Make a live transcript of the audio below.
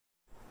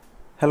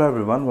Hello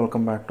everyone,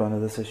 welcome back to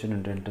another session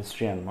in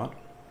dentistry and more.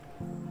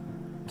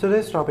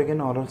 Today's topic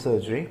in oral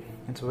surgery,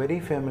 it's a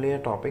very familiar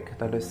topic,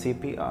 that is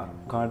CPR,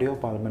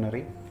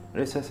 Cardiopulmonary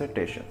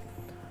Resuscitation.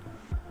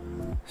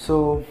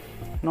 So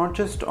not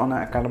just on an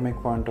academic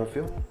point of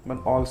view,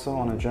 but also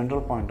on a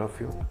general point of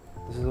view,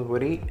 this is a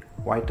very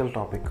vital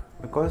topic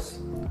because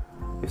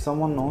if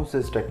someone knows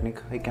this technique,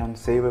 he can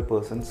save a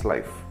person's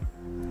life.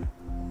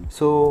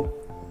 So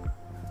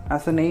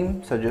as the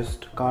name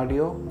suggests,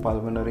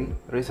 cardiopulmonary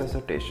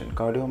resuscitation.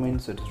 Cardio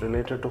means it's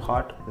related to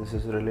heart, this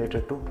is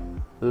related to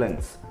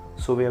lungs.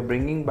 So we are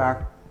bringing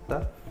back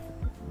the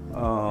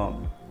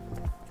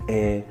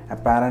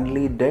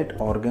apparently dead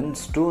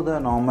organs to the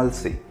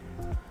normalcy.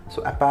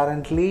 So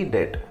apparently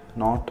dead,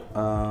 not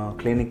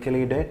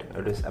clinically dead,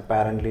 it is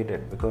apparently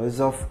dead because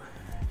of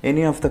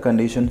any of the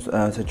conditions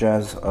such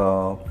as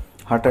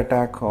heart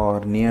attack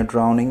or near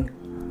drowning.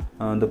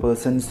 The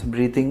person's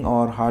breathing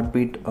or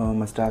heartbeat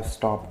must have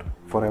stopped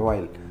for a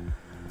while.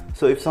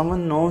 So if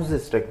someone knows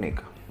this technique,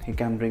 he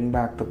can bring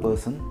back the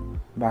person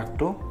back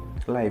to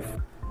life.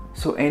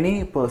 So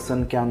any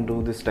person can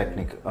do this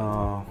technique.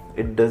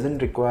 It doesn't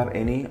require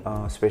any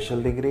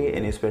special degree,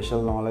 any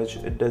special knowledge.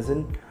 It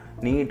doesn't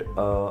need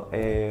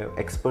a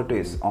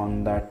expertise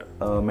on that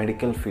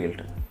medical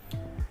field.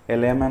 A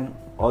layman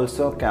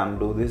also can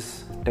do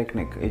this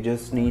technique. You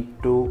just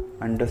need to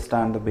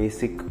understand the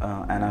basic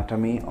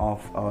anatomy of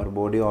our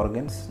body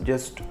organs,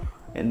 just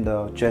in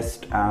the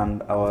chest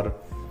and our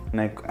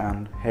neck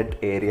and head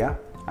area,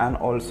 and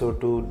also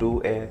to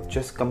do a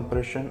chest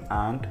compression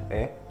and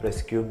a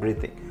rescue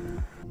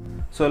breathing.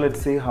 So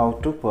let's see how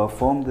to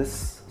perform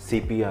this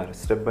CPR,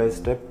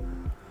 step-by-step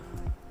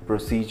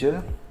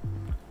procedure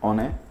on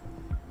a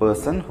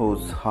person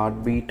whose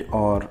heartbeat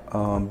or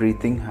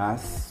breathing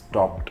has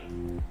stopped.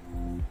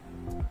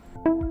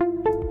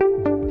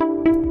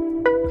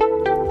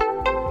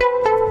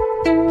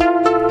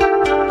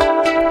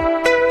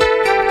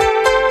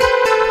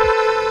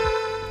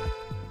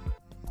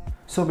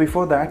 So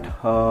before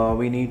that,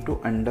 we need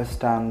to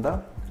understand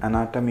the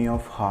anatomy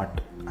of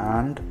heart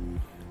and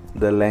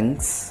the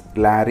lungs,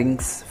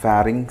 larynx,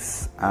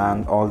 pharynx,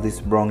 and all this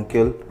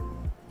bronchial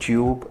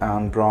tube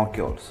and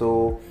bronchiole.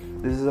 So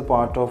this is a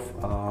part of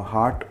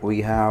heart. We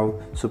have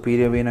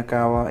superior vena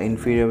cava,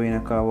 inferior vena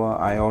cava,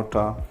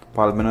 aorta,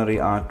 pulmonary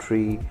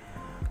artery,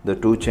 the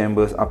two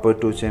chambers, upper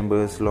two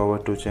chambers, lower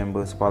two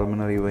chambers,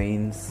 pulmonary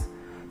veins.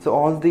 So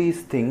all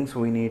these things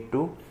we need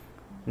to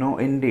know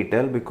in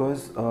detail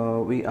because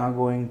we are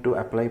going to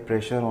apply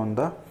pressure on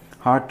the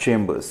heart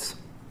chambers.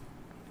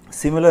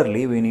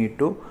 Similarly, we need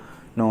to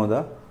know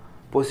the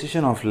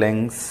position of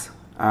lungs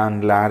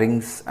and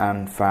larynx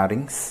and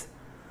pharynx.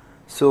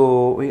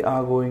 So we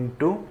are going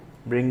to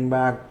bring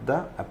back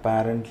the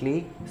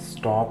apparently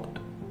stopped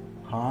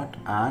heart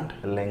and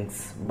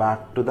lungs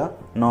back to the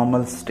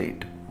normal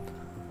state,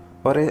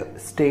 or a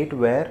state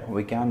where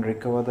we can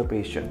recover the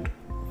patient.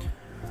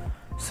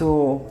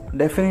 So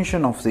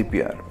definition of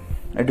CPR.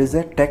 It is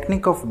a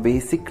technique of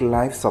basic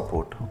life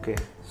support. Okay,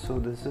 so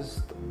this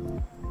is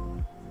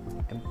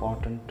the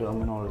important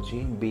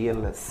terminology,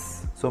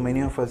 BLS. So many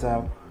of us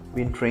have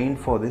been trained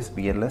for this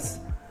BLS.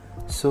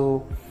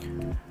 So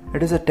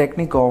it is a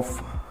technique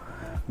of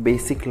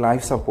basic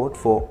life support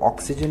for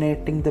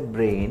oxygenating the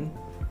brain,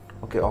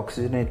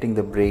 oxygenating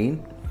the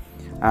brain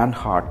and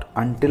heart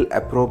until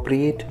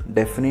appropriate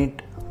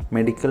definite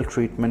medical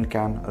treatment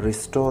can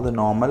restore the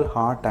normal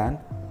heart and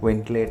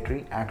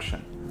ventilatory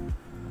action.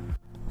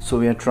 So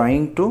we are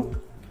trying to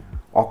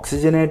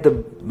oxygenate the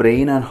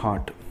brain and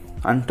heart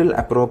until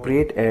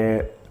appropriate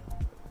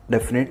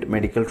definite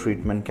medical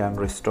treatment can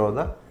restore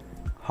the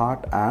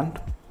heart and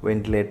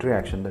ventilatory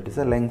action, that is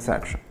a lungs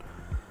action.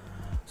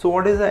 So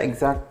what is the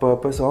exact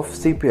purpose of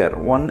CPR?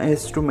 One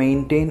is to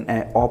maintain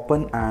an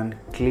open and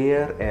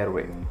clear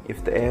airway.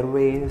 If the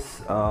airway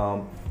is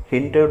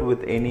hindered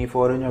with any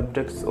foreign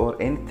objects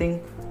or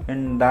anything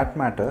in that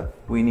matter,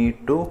 we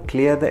need to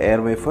clear the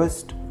airway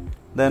first.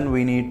 Then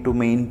we need to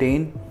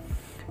maintain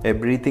a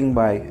breathing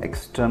by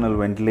external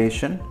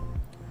ventilation.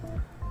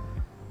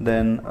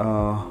 Then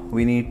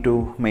we need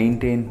to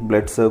maintain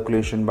blood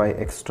circulation by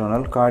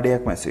external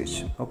cardiac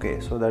massage.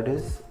 Okay, so that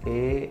is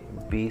A,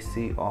 B,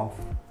 C of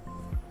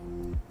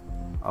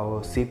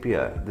our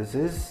CPR. This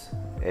is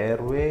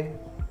airway,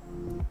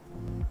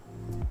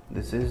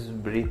 this is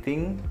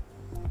breathing,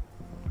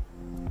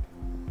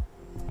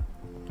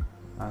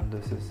 and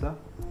this is the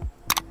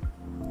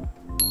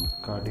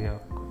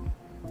cardiac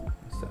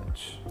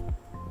massage.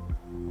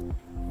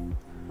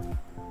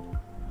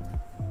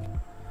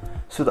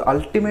 So the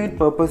ultimate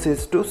purpose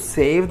is to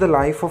save the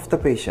life of the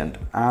patient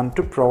and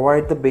to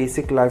provide the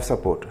basic life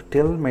support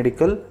till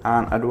medical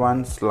and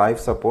advanced life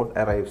support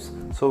arrives.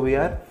 So we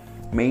are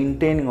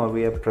maintaining or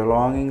we are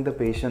prolonging the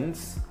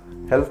patient's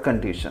health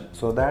condition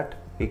so that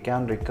he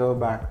can recover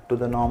back to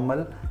the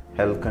normal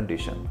health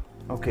condition.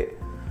 Okay.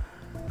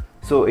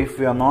 So if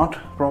we are not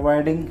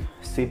providing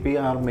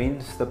CPR,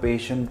 means the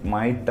patient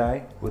might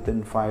die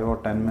within 5 or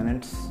 10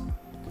 minutes.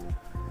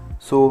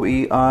 So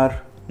we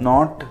are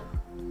not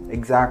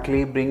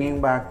exactly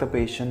bringing back the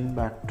patient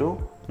back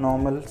to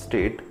normal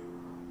state,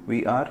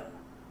 we are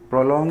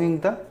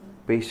prolonging the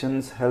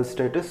patient's health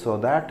status so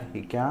that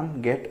he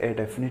can get a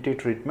definitive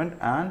treatment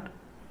and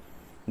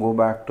go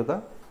back to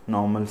the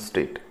normal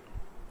state.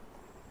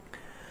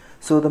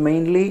 So the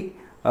mainly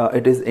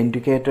it is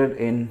indicated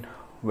in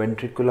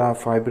ventricular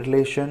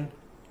fibrillation,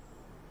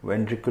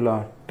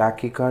 ventricular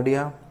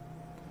tachycardia,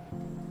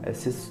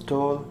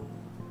 asystole,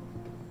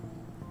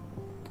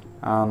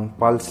 and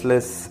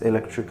pulseless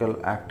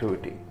electrical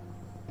activity.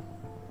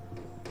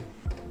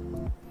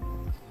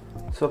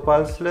 So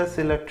pulseless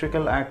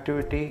electrical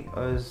activity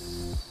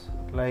is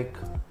like,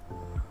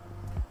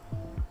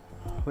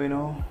 we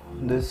know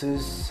this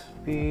is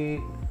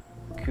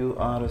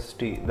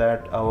PQRST,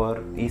 that our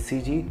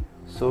ECG,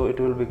 so it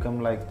will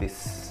become like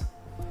this.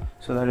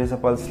 So that is a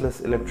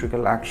pulseless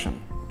electrical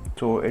action.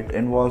 So it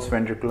involves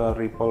ventricular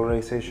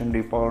repolarization,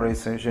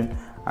 depolarization,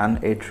 and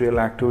atrial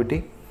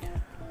activity.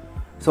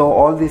 So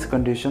all these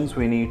conditions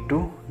we need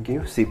to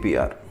give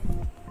CPR.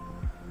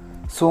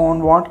 So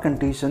on what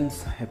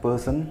conditions a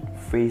person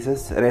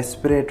faces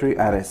respiratory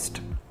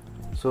arrest?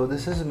 So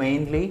this is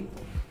mainly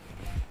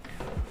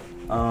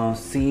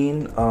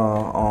seen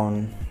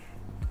on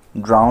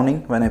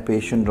drowning, when a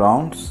patient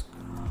drowns,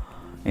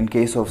 in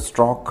case of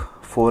stroke,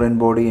 foreign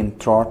body in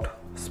throat,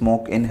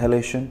 smoke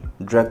inhalation,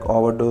 drug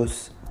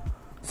overdose,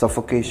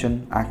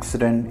 suffocation,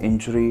 accident,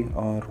 injury,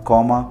 or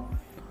coma,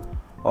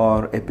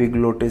 or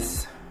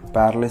epiglottis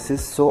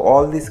paralysis. So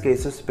all these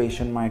cases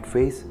patient might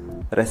face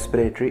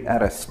respiratory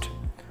arrest.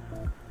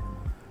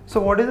 So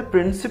what is the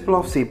principle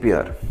of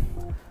CPR?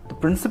 The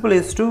principle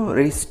is to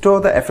restore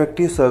the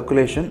effective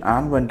circulation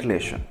and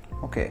ventilation.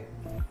 Okay.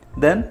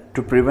 Then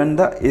to prevent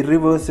the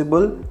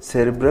irreversible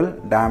cerebral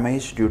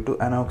damage due to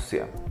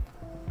anoxia.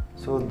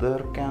 So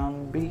there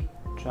can be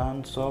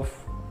chance of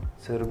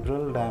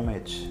cerebral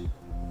damage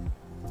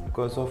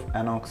because of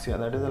anoxia,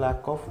 that is a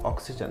lack of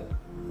oxygen.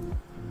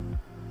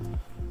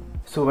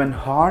 So when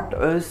heart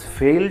is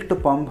failed to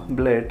pump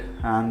blood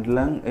and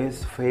lung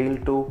is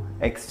failed to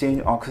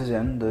exchange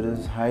oxygen, there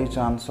is high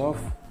chance of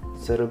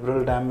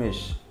cerebral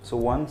damage. So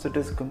once it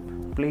is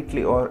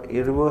completely or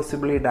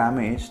irreversibly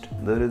damaged,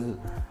 there is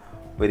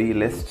very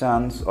less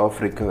chance of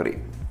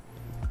recovery.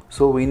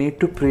 So we need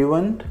to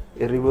prevent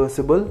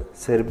irreversible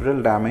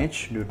cerebral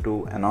damage due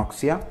to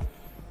anoxia.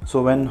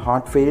 So when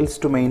heart fails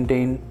to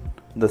maintain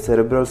the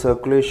cerebral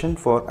circulation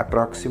for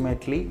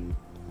approximately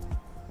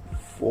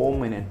 4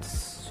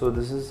 minutes. So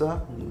this is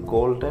a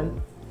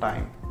golden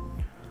time.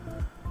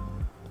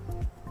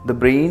 The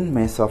brain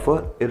may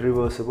suffer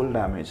irreversible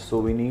damage. So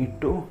we need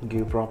to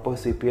give proper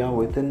CPR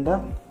within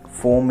the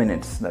 4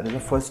 minutes. That is the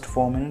first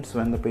 4 minutes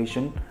when the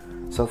patient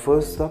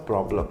suffers the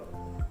problem.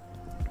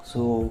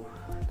 So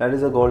that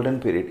is a golden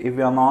period. If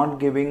we are not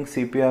giving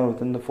CPR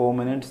within the 4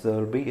 minutes, there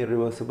will be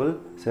irreversible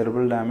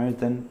cerebral damage.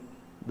 Then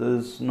there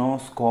is no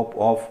scope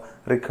of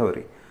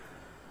recovery.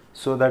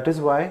 So that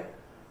is why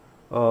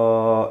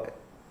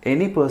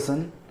any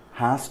person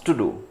has to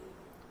do,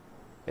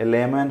 a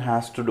layman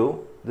has to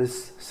do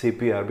this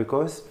CPR,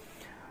 because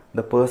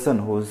the person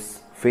who is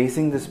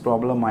facing this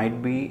problem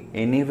might be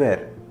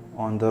anywhere,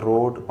 on the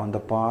road, on the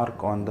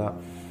park, on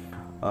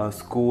the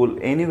school,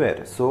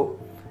 anywhere. So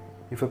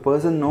if a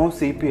person knows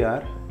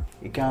CPR,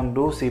 he can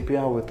do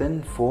CPR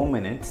within 4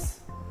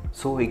 minutes,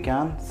 so he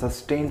can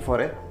sustain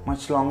for a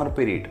much longer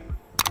period,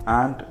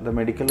 and the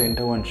medical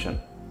intervention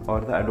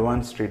or the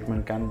advanced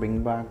treatment can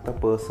bring back the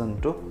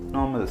person to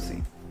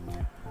normalcy.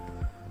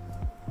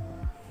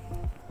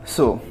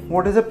 So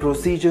what is the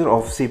procedure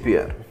of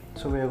CPR?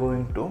 So we are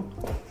going to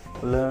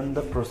learn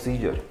the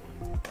procedure.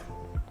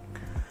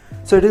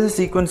 So it is a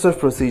sequence of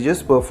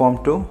procedures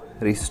performed to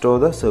restore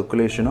the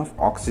circulation of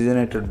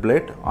oxygenated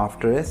blood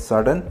after a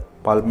sudden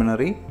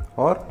pulmonary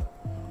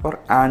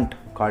and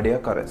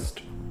cardiac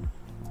arrest.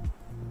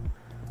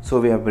 So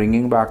we are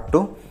bringing back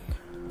to,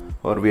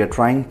 or we are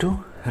trying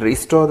to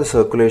restore the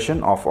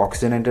circulation of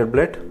oxygenated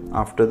blood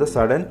after the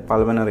sudden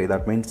pulmonary,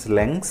 that means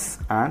lungs,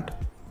 and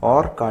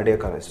or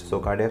cardiac arrest. So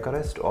cardiac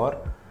arrest or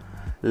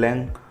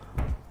lung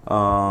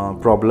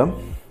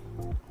problem,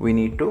 we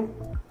need to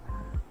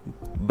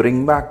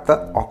bring back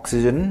the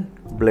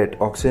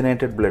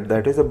oxygenated blood,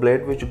 that is the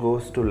blood which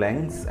goes to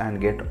lungs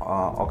and get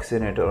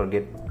oxygenated or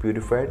get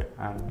purified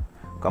and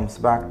comes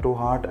back to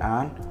heart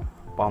and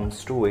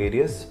pumps to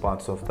various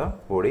parts of the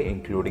body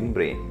including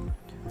brain.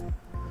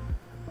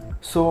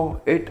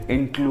 So it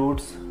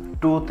includes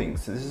two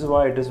things. This is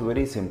why it is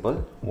very simple.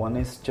 One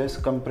is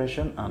chest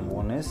compression and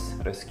one is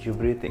rescue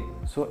breathing.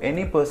 So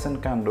any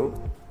person can do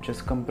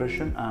chest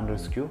compression and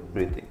rescue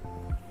breathing.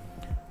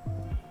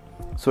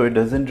 So it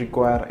doesn't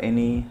require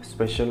any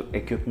special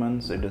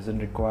equipments, it doesn't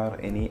require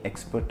any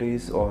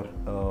expertise or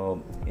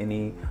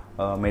any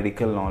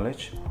medical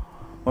knowledge.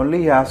 Only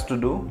he has to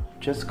do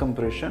chest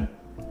compression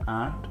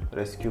and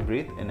rescue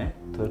breathe in a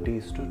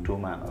 30:2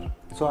 manner.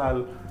 So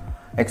I'll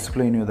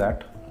explain you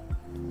that.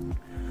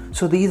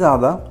 So these are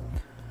the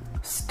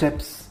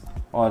steps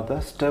or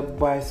the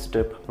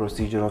step-by-step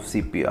procedure of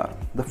CPR.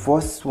 The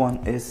first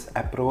one is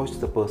approach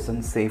the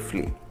person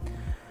safely.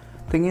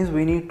 Thing is,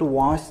 we need to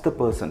watch the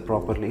person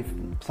properly.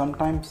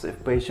 Sometimes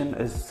if patient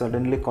is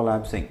suddenly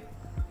collapsing,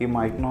 he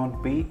might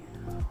not be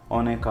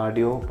on a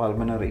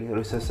cardiopulmonary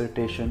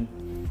resuscitation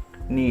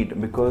need,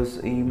 because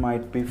he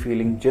might be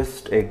feeling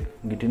just a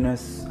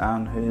giddiness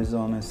and he is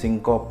on a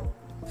syncope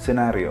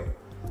scenario.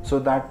 So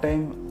that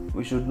time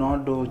we should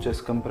not do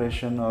chest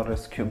compression or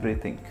rescue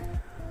breathing.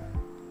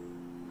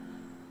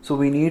 So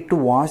we need to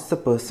watch the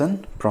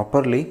person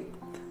properly,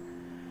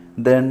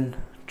 then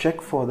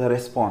check for the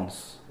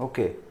response.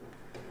 Okay,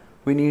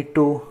 we need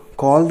to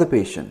call the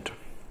patient.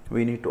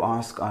 We need to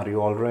ask, are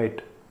you all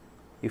right?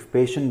 If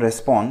patient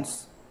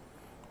responds,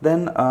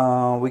 then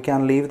we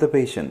can leave the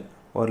patient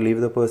or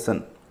leave the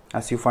person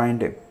as you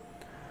find him,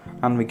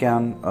 and we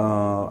can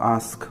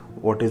ask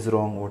what is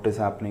wrong, what is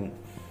happening.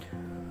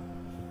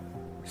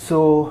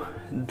 So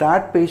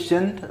that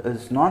patient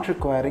is not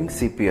requiring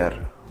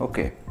CPR.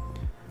 Okay,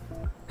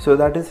 so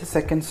that is the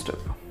second step.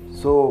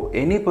 So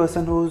any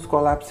person who is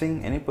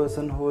collapsing, any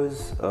person who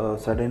is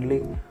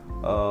suddenly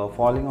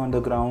falling on the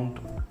ground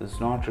does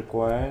not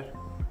require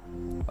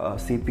a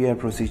CPR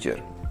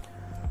procedure.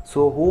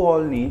 So who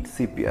all need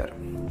CPR?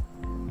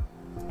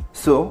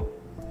 So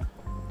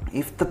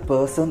if the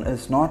person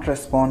is not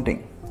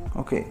responding,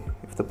 okay,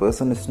 if the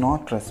person is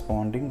not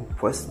responding,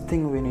 first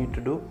thing we need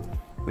to do,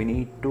 we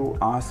need to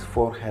ask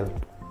for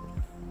help.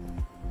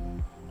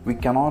 We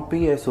cannot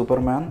be a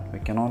Superman, we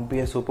cannot be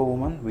a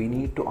Superwoman, we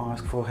need to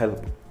ask for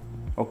help.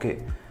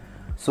 Okay,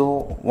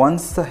 so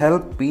once the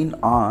help been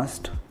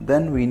asked,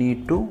 then we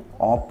need to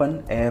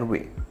open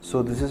airway.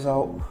 So this is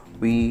how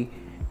we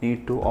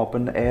need to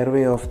open the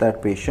airway of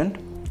that patient,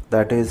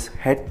 that is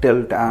head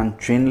tilt and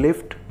chin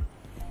lift,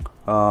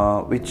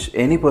 which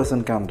any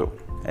person can do.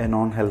 A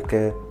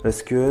non-healthcare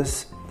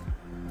rescuers,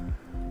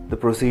 the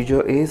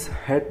procedure is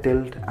head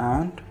tilt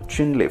and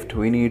chin lift.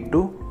 We need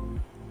to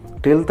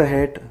tilt the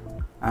head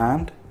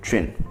and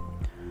chin.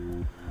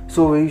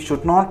 So we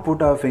should not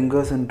put our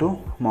fingers into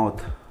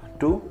mouth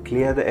to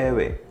clear the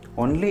airway.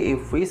 Only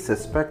if we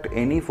suspect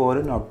any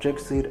foreign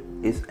objects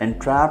is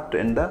entrapped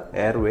in the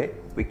airway,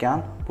 we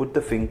can put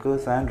the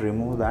fingers and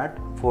remove that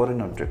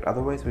foreign object.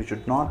 Otherwise, we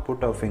should not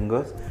put our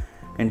fingers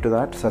into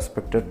that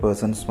suspected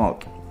person's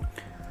mouth.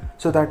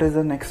 So that is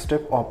the next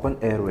step, open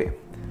airway.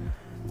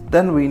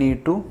 Then we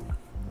need to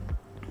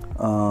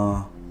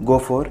go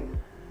for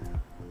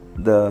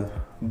the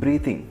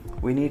breathing.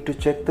 We need to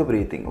check the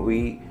breathing.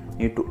 We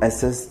need to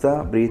assess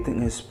the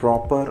breathing is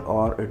proper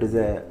or it is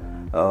a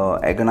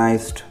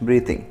agonized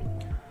breathing.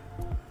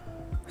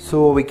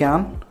 So we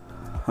can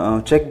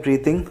check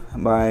breathing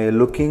by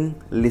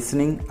looking,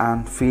 listening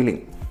and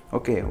feeling.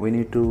 Okay, we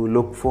need to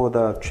look for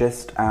the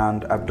chest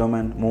and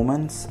abdomen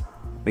movements.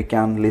 We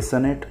can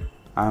listen it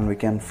and we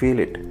can feel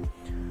it.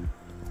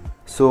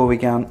 So we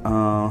can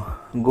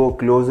go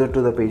closer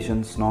to the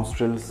patient's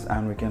nostrils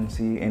and we can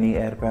see any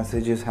air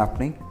passages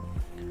happening.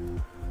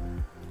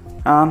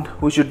 And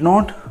we should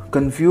not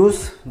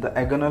confuse the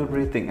agonal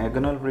breathing.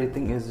 Agonal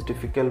breathing is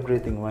difficult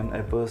breathing. When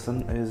a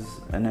person is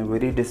in a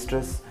very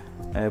distress,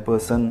 a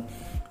person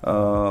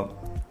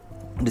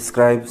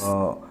describes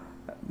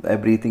a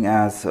breathing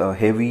as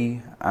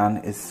heavy,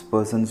 and his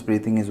person's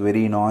breathing is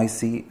very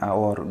noisy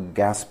or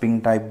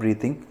gasping type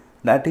breathing.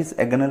 That is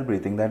agonal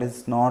breathing. That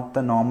is not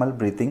the normal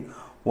breathing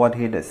what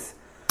he does.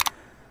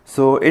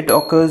 So it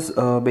occurs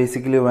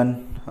basically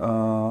when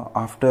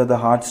after the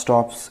heart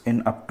stops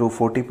in up to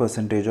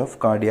 40% of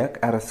cardiac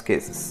arrest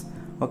cases.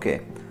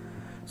 Okay,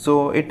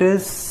 so it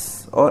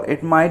is, or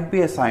it might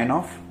be a sign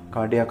of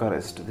cardiac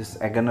arrest, this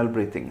agonal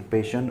breathing.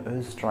 Patient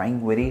is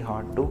trying very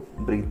hard to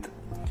breathe.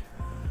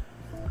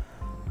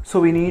 So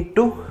we need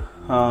to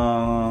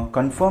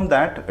confirm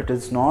that it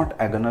is not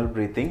agonal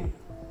breathing.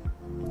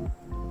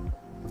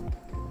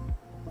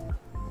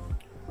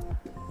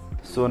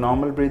 So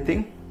normal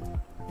breathing,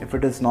 if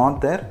it is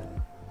not there,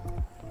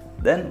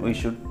 then we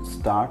should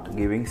start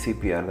giving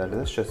CPR, that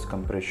is chest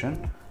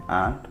compression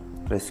and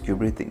rescue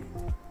breathing.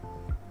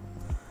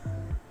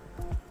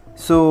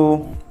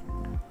 So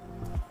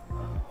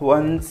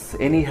once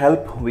any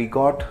help we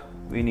got,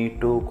 we need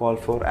to call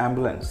for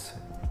ambulance.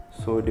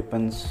 So it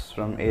depends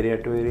from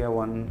area to area,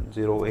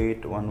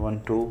 108,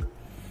 112.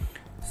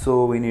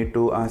 So we need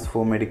to ask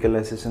for medical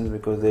assistance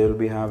because they will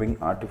be having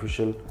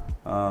artificial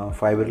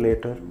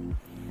fibrillator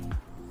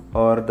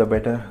or the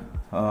better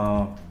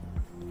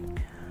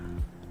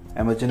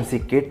emergency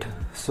kit,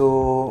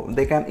 so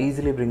they can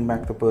easily bring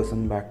back the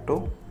person back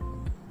to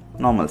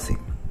normalcy.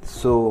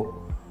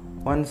 So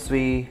once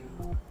we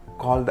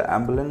call the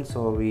ambulance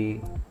or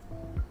we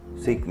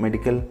seek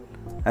medical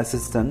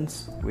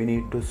assistance, we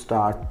need to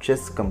start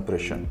chest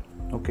compression.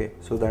 Okay,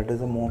 so that is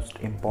the most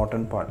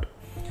important part.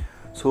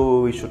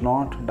 So we should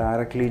not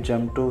directly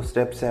jump to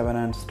step 7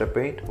 and step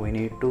 8. We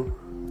need to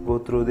go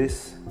through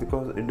this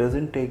because it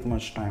doesn't take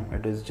much time.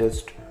 It is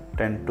just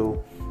 10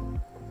 to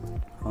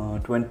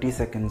 20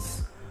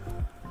 seconds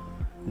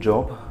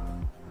job.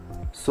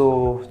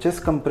 So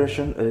chest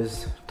compression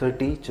is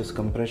 30 chest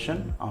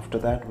compression. After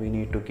that we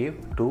need to give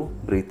 2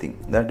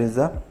 breathing. That is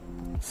the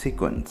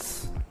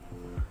sequence.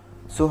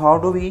 So how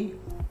do we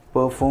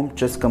perform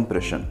chest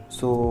compression.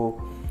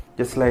 So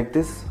just like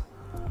this,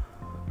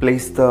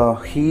 place the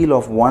heel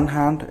of one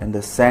hand in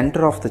the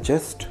center of the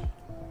chest,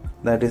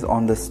 that is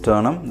on the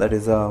sternum, that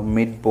is a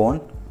mid bone,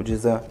 which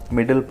is the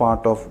middle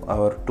part of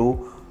our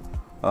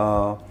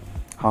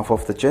half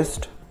of the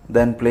chest.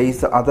 Then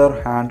place the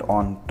other hand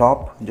on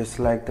top, just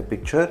like the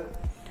picture,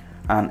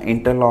 and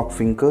interlock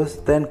fingers.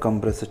 Then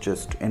compress the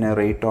chest in a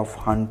rate of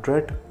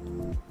 100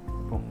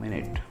 per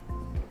minute.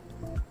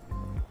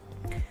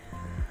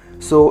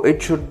 So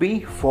it should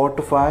be 4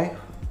 to 5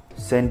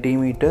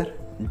 centimeter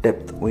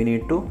depth. We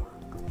need to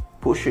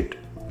push it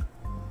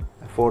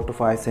 4 to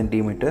 5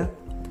 centimeter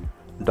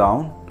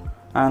down,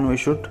 and we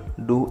should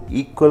do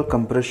equal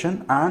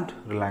compression and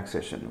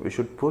relaxation. We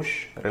should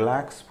push,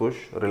 relax, push,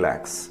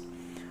 relax.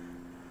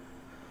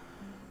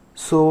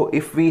 So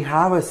if we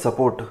have a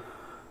support,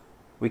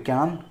 we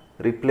can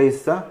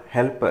replace the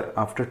helper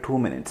after 2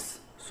 minutes.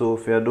 So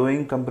if we are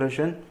doing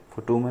compression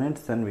for 2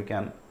 minutes, then we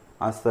can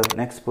ask the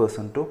next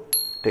person to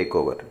take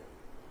over.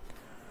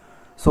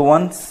 So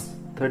once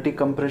 30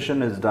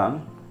 compression is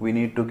done, we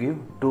need to give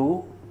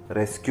 2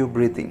 rescue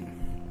breathing.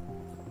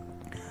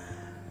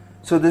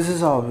 So this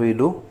is how we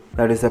do.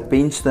 That is,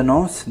 pinch the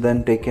nose,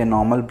 then take a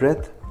normal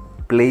breath,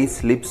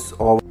 place lips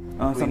over.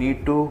 We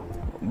need to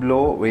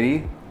blow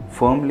very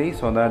firmly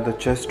so that the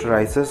chest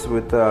rises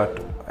with the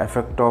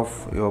effect of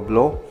your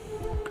blow.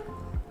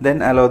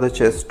 Then allow the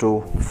chest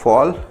to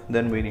fall.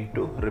 Then we need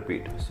to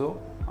repeat.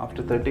 So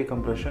after 30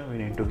 compression, we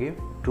need to give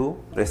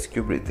 2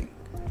 rescue breathing.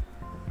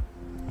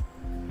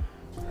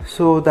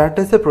 So that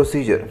is the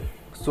procedure.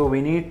 So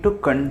we need to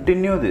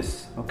continue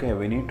this. Okay,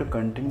 we need to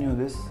continue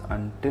this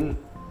until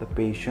the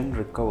patient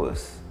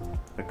recovers.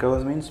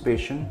 Recovers means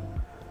patient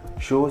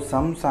shows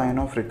some sign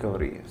of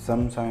recovery,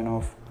 some sign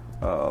of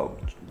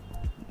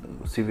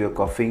severe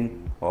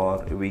coughing,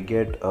 or we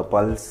get a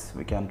pulse.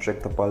 We can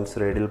check the pulse,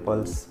 radial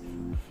pulse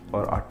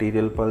or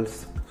arterial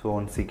pulse. So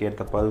once we get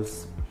the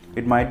pulse,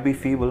 it might be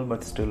feeble,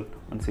 but still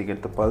once we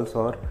get the pulse,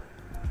 or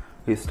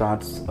he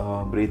starts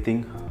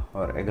breathing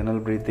or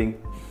agonal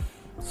breathing.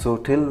 So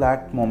till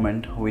that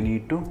moment we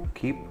need to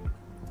keep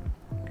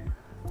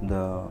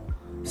the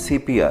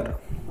CPR.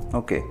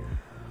 Okay,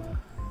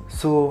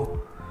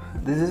 so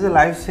this is a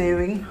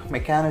life-saving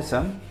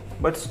mechanism,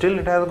 but still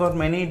it has got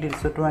many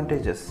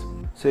disadvantages.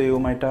 So you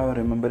might have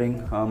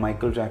remembering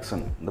Michael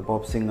Jackson, the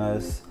pop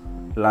singer's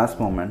last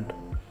moment.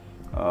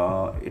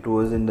 It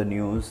was in the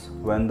news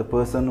when the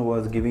person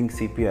was giving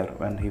CPR,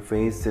 when he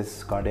faced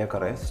his cardiac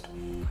arrest.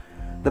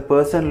 The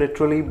person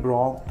literally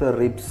broke the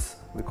ribs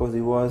because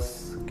he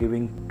was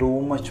giving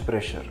too much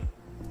pressure.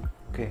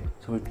 Okay,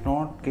 so it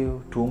not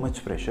give too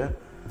much pressure.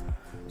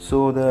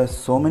 So there are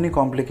so many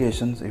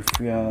complications if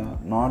we are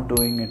not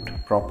doing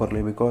it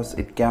properly, because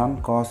it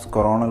can cause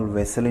coronal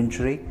vessel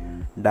injury,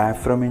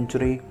 diaphragm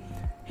injury,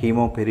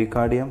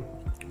 hemopericardium,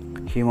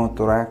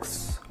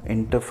 hemothorax,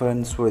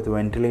 interference with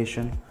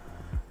ventilation,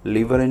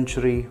 liver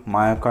injury,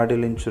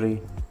 myocardial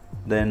injury,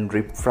 then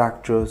rib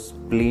fractures,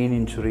 spleen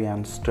injury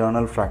and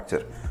sternal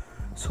fracture.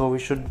 So we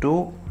should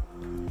do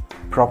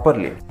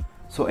properly.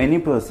 So any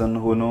person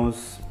who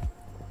knows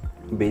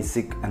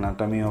basic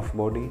anatomy of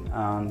body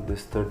and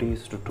this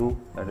 30:2,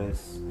 that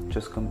is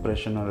chest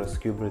compression or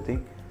rescue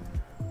breathing,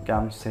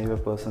 can save a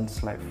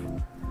person's life.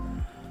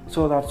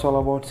 So that's all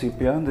about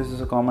CPR. This is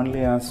a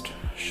commonly asked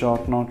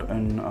short note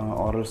in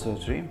oral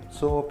surgery.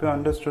 So hope you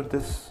understood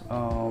this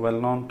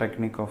well-known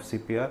technique of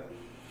CPR.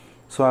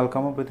 So I'll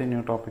come up with a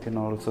new topic in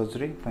oral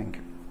surgery. Thank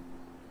you.